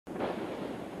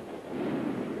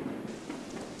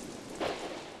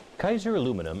Kaiser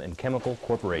Aluminum and Chemical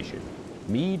Corporation,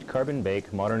 Mead Carbon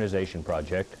Bake Modernization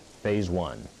Project, Phase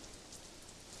 1.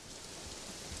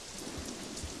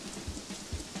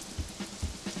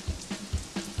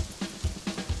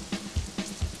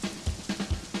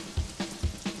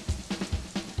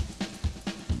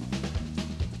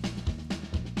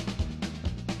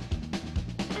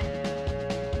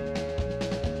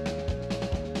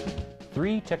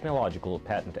 Three technological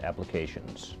patent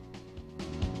applications.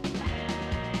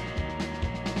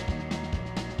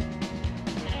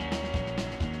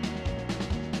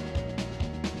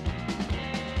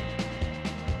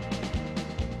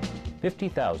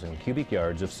 $50,000 cubic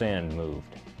yards of sand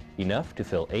moved, enough to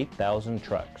fill 8,000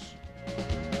 trucks.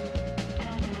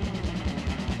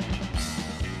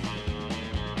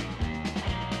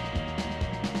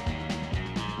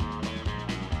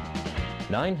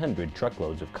 $900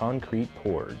 truckloads of concrete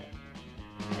poured.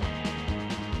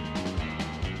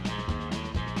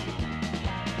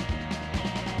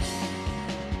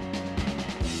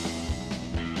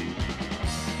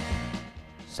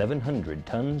 $700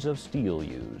 tons of steel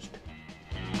used.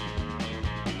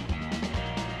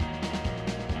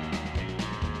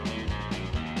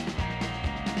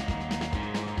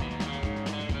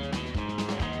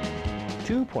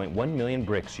 $2.1 million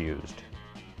bricks used,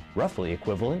 roughly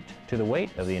equivalent to the weight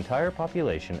of the entire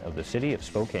population of the city of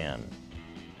Spokane.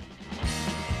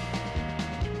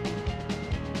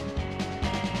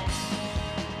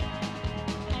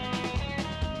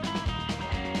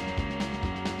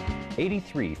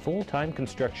 $83 full-time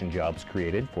construction jobs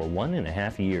created for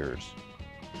 1.5 years.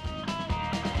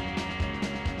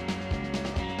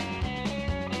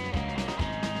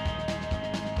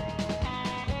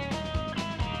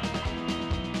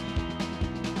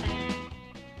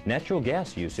 Natural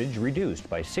gas usage reduced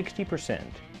by 60%,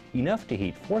 enough to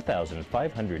heat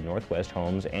 4,500 Northwest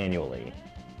homes annually.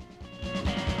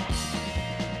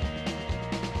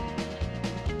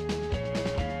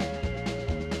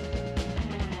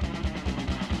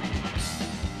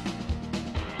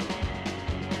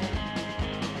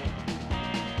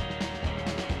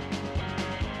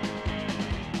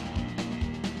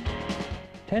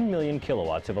 $10 million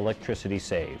kilowatts of electricity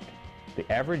saved, the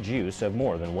average use of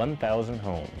more than 1,000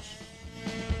 homes.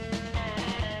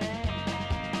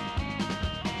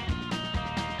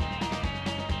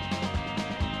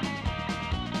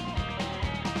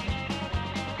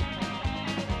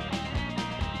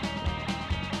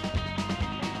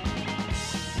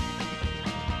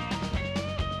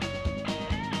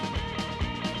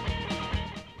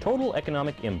 Total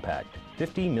economic impact,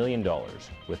 $50 million,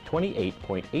 with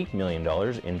 $28.8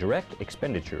 million in direct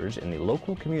expenditures in the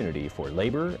local community for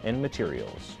labor and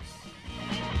materials.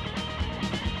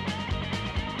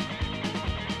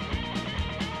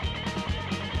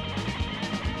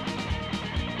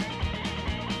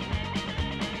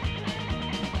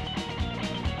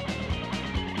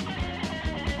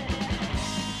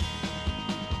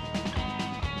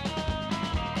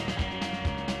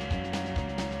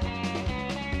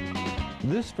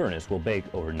 This furnace will bake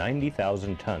over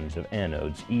 90,000 tons of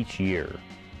anodes each year.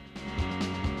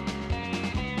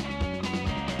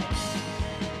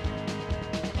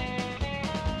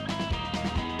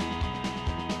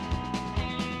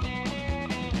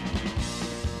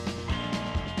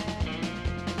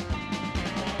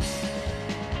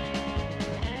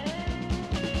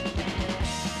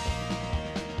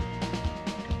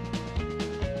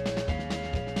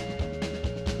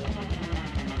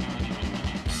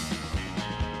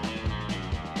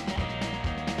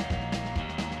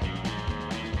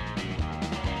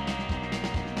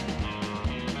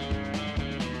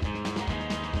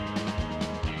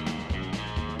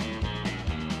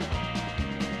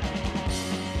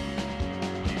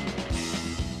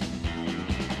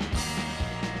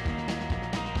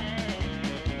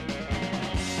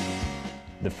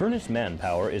 The furnace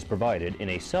manpower is provided in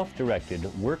a self-directed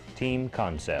work team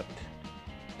concept.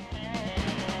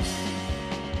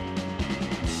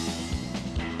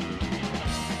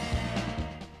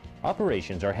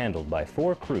 Operations are handled by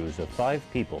 4 crews of 5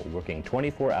 people working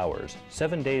 24 hours,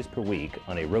 7 days per week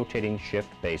on a rotating shift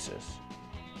basis.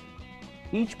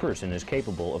 Each person is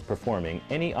capable of performing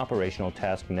any operational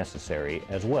task necessary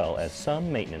as well as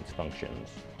some maintenance functions.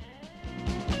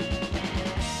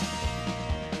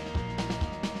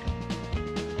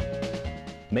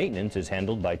 Maintenance is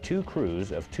handled by 2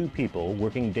 crews of 2 people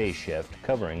working day shift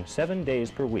covering 7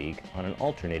 days per week on an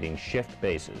alternating shift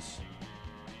basis.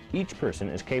 Each person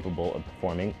is capable of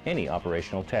performing any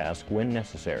operational task when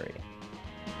necessary.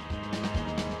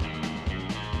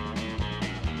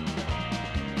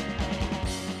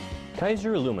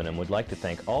 Kaiser Aluminum would like to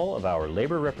thank all of our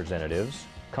labor representatives,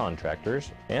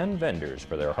 contractors, and vendors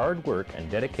for their hard work and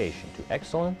dedication to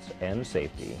excellence and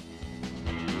safety.